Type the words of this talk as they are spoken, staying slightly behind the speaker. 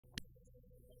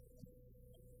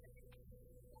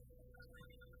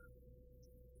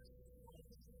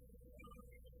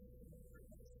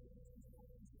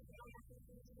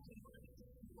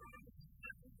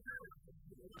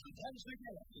once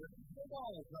again, the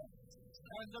ball club.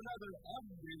 And another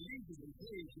unbelievable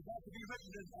page about to be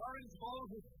written in Orange Bowl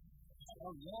history.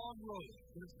 A long road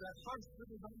since that first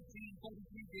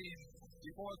 1973 game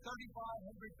before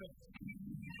 3,500 fans.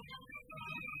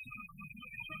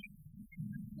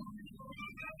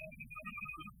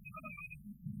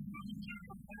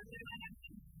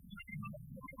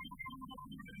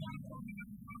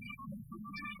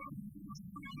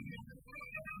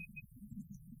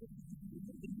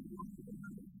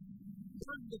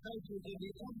 Turn the pages in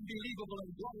the unbelievable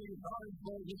and glorious Orange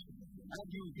Bowl history, and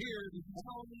you hear the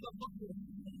sound of football,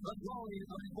 the glory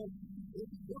of hope.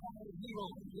 It's God hero,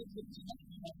 it's a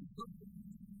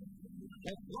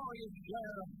the glorious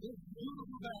glare of this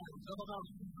beautiful bands of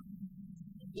America.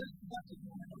 This message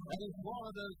that is one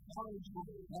of the Orange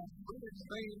Bowl has been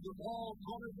explained to all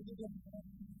corners of the world.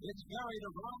 It's carried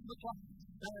around the clock,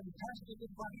 fantastic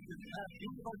attraction and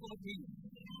universal appeal.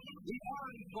 The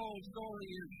Orange Bowl story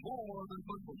is more than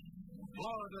football.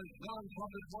 Florida's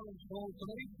non-profit Orange Bowl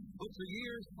Committee puts a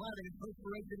year's planning and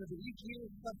preparation into each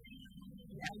year's study.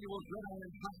 The annual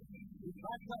Gridiron Cup is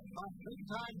backed up by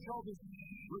big-time trophies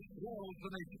which thrills the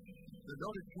nation. The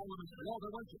noted columnist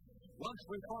Walter Winchell once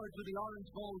referred to the Orange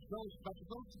Bowl show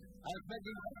spectacle as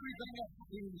making everything else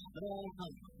seem small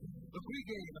time. The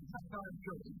pregame and halftime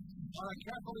shows are a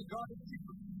carefully guarded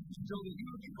secret until the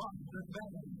huge crowds and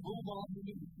banners move on the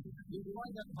news. You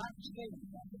wind up backstage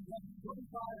and get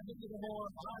 25 million or more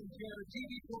armchair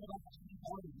TV programs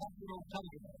on national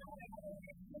television.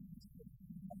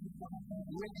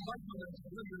 The excitement and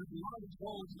splendor of the Orange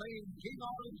Bowl's main King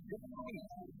Orange Jamboree,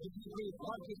 the country's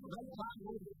largest nighttime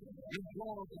movie,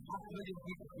 enthralls the 5 million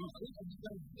people who sleep and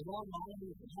spend along the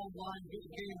home-line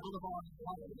Biscayne Boulevard.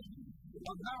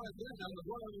 American and the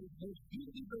world's most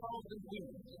beautifully developed and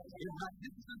beauty in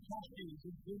magnificent costumes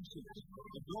and swimsuits,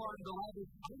 adorned the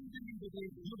lavish, unbelievably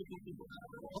beautiful people,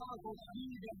 powerful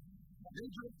speed and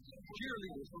dangerous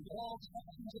cheerleaders from all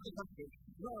sections of the country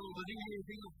thrill the New Year's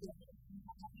Eve day.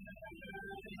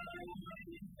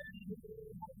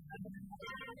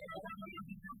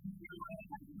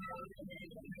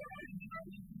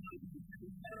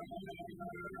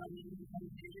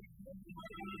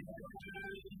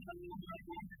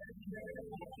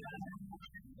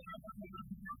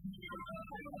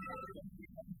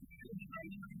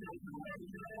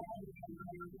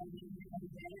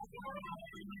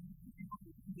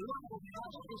 The local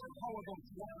fastest powerboats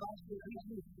walk past the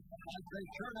beach as they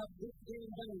turn up this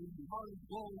game day in the Orange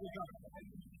Bowl regatta.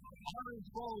 Orange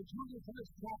Bowl Junior Tennis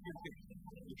Championship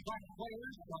attracts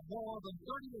players from more than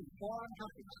 38 foreign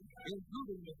countries,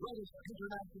 including the greatest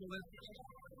international athletes.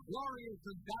 Glorious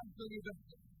and dazzling events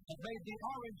have made the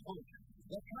Orange Bowl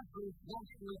the country's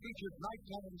nationally featured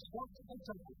nighttime sports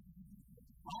sensation.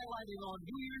 Highlighting on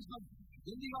New Year's night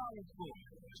in the Orange Bowl,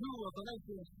 two of the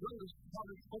nation's greatest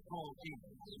college football teams.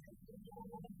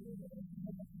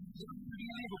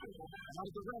 Unbelievable how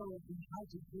the railroad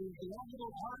entitled to the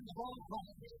annual Orange Bowl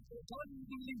Classic.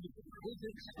 Unbelievable is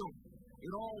its story.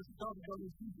 It all started on the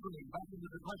seaspring back in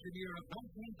the Depression year of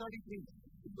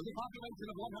 1933 with a population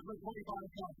of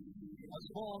 145,000. A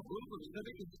small group of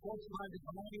civic and sports-minded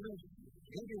pioneers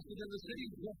interested in the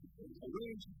city's growth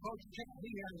arranged to coach Chick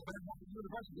Meehan's Manhattan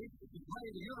University to play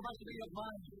the University of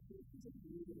Miami.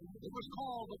 It was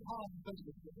called the Palm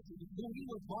Festival, moving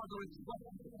with Margaret Sweat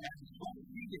and Sweat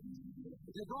Feeding.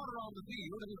 They brought her on the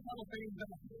field in a cellophane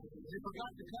bag. They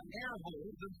forgot to cut air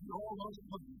holes and she almost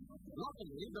put.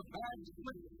 Luckily, the bag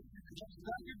split. Just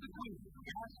staggered the queen,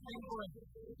 gasping for it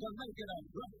to make it a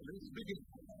breathless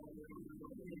beginning.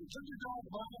 Underdog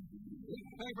Martin, his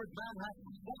favorite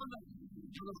Manhattan, 7-0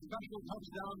 to a special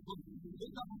touchdown from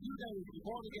just a few days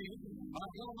before the game.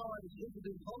 Illinois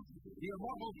visiting coach, the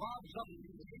immortal Bob Sutton,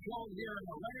 shown here in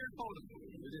a rare photo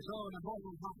with his own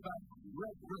immortal halfback,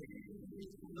 Red Drake.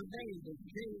 The name is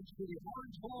changed to the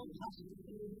Orange Bowl Classic.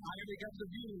 Miami gets a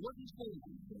new wooden spoon,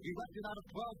 elected out of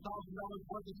 $12,000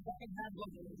 worth of second-hand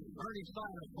look. Ernie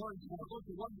Steiner burns for close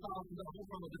to $1,000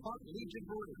 from a defunct Legion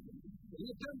brewery. The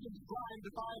attendance climbed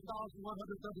to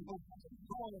 5,134.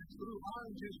 Flowers threw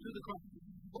oranges to the crowd.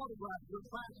 Photographs were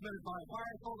transmitted by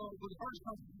wire photo for the first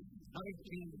time in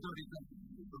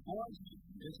 1937. The voice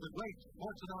is the great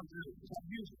sports announcer, Ted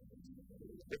Music.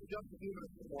 It's just a few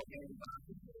minutes before game time.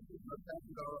 The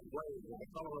fans are ablaze with the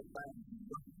color of fans.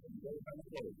 The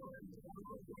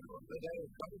day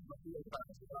is coming from the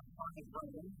practice of Connie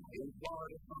Brennan in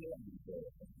Florida from the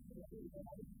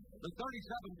The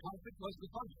 37 Classic was the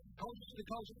first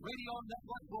coast-to-coast radio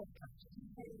network broadcast.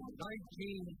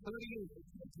 1938,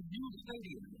 the new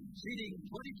stadium, seating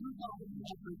 22,000,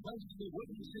 has replaced the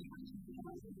wooden seats.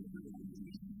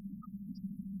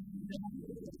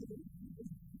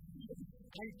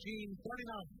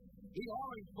 1939. The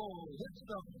Orange Bowl hits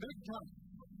the big time.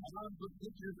 Armed with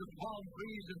pictures of palm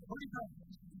trees and pretty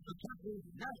things, the country's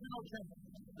national champion,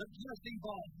 the Tennessee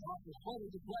Vols, are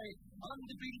supposed to play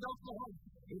undefeated Oklahoma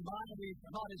in Miami's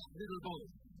modest little bowl.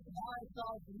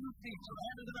 5,000 new seats are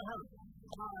added in a hurry.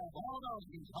 5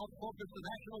 All-Americans help focus the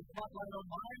national spotlight on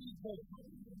Miami's bowl.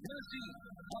 Tennessee,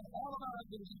 of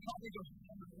All-Americans, coming to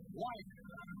white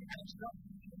and stuff.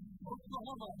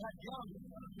 Oklahoma had Young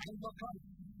and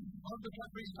McCutcheon. One of the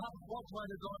country's top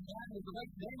sportswriters on that is the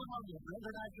late Damon Mundy for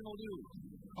International News.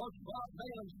 Coach Bob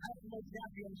Bailey's national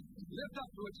champions lived up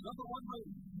to its #1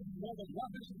 rating. One of the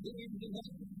toughest games in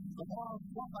history. The Vols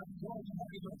quarterback George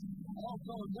Hager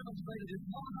also demonstrated his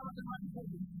all-American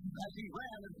reputation as he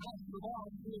ran and passed the ball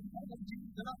to his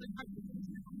 17-0 victory.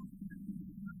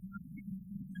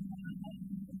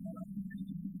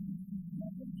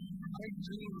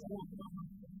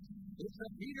 It's a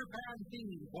Peter Pan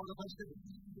theme for the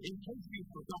festivities. In case you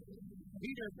forgot,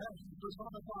 Peter Pan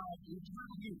personified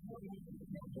eternal youth.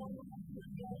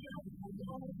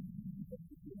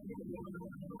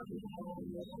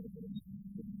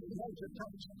 Georgia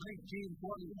Tech's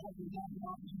 1940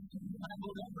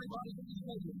 handled everybody in the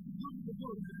stadium,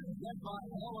 led by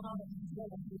all-American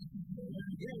players.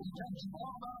 Here's Tech's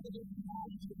all-American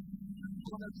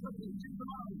on a triple to the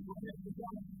line to get the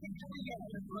ball into the air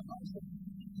and reverse it.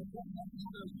 The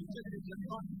Buccaneers considered to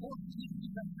run 14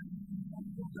 defenders.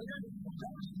 Later,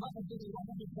 Josh Robinson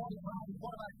wanted to qualify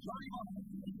quarterback Johnny Martin.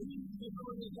 He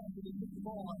threw his end to the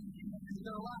ball in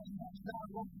their last touchdown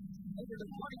run. Later, the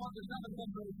 21-7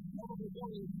 victory over the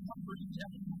Warriors Conference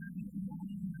Championship.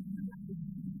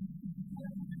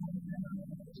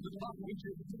 The top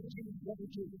features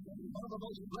 15-22. One of the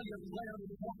most brilliant players in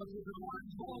the offensive in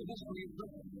Orange Bowl history is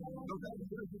written. The Red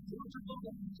Jersey Georgia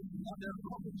Bulldogs have their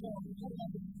profit form to take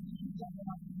up.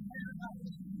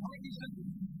 Mikey Simpson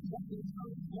set his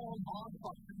first ball on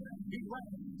fire. He ran.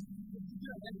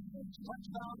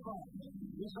 Touchdown run.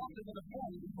 Resulted in a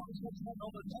 40-26 win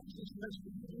over Texas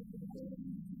Michigan.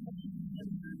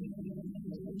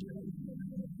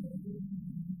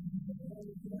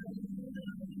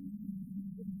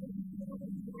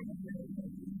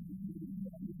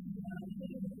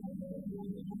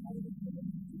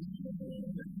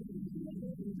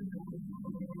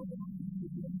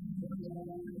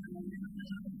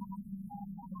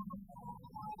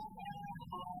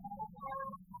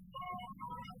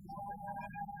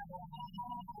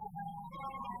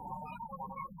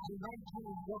 In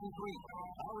 1943,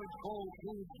 Orange Bowl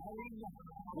team Irene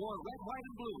wore red, white,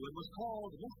 and blue and was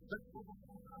called Miss Victory.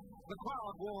 The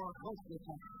crowd wore coastal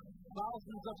attire.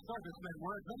 Thousands of servicemen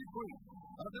were admitted free.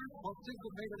 Others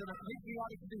participated in a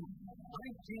patriotic theme.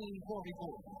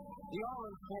 1944. The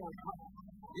Orange Bowl Cup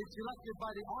is selected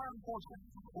by the Armed Forces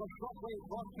for shortwave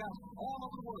broadcast all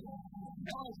over the world.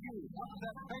 LSU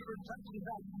upset favorite Texas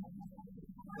Aggies.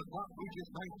 The clock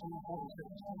reaches 1946.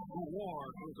 The war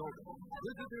is over.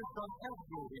 Visitors from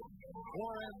elsewhere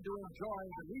pour in to enjoy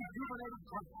the rejuvenated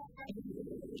country.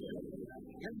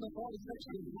 In the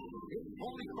 46th inning, it's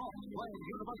Holy Cross playing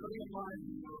University of Miami.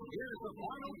 Here's the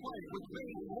final play which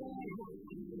made Holy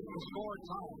the score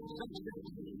time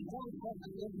 6-6. Holy Cross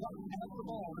is up and has the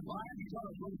ball in Miami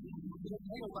territory. The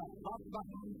tailback drops back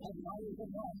and fires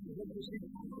across the receiver.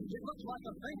 It looks like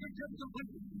a fingertip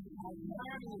completion.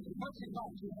 Miami is punching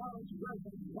back to Orange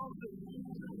Jersey.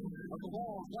 But the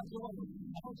ball gets away.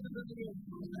 Bounces in the air.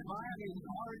 And Miami's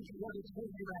orange jersey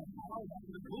safety man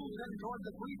moves in toward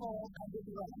the free ball and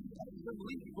the left. The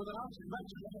lead with an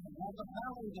outstretched hand on the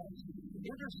valley nest.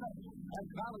 Intercepts and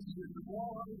balances the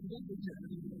ball on his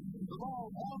fingertips. The ball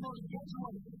almost gets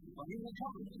away, but he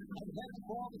recovers and heads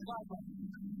for the sideline.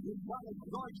 His brother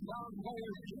Georgetown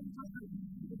players in pursuit.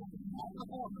 At the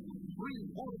border,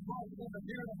 3 Holy Cross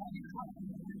interfere to heavy traffic,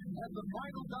 and the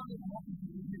final down is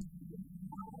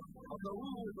of the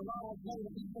rules allow a play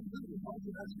to be completed once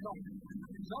it has started.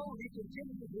 So he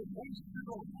continues his race to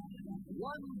goal.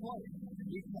 One play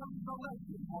becomes the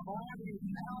legend of Miami's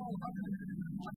Al Hubbard.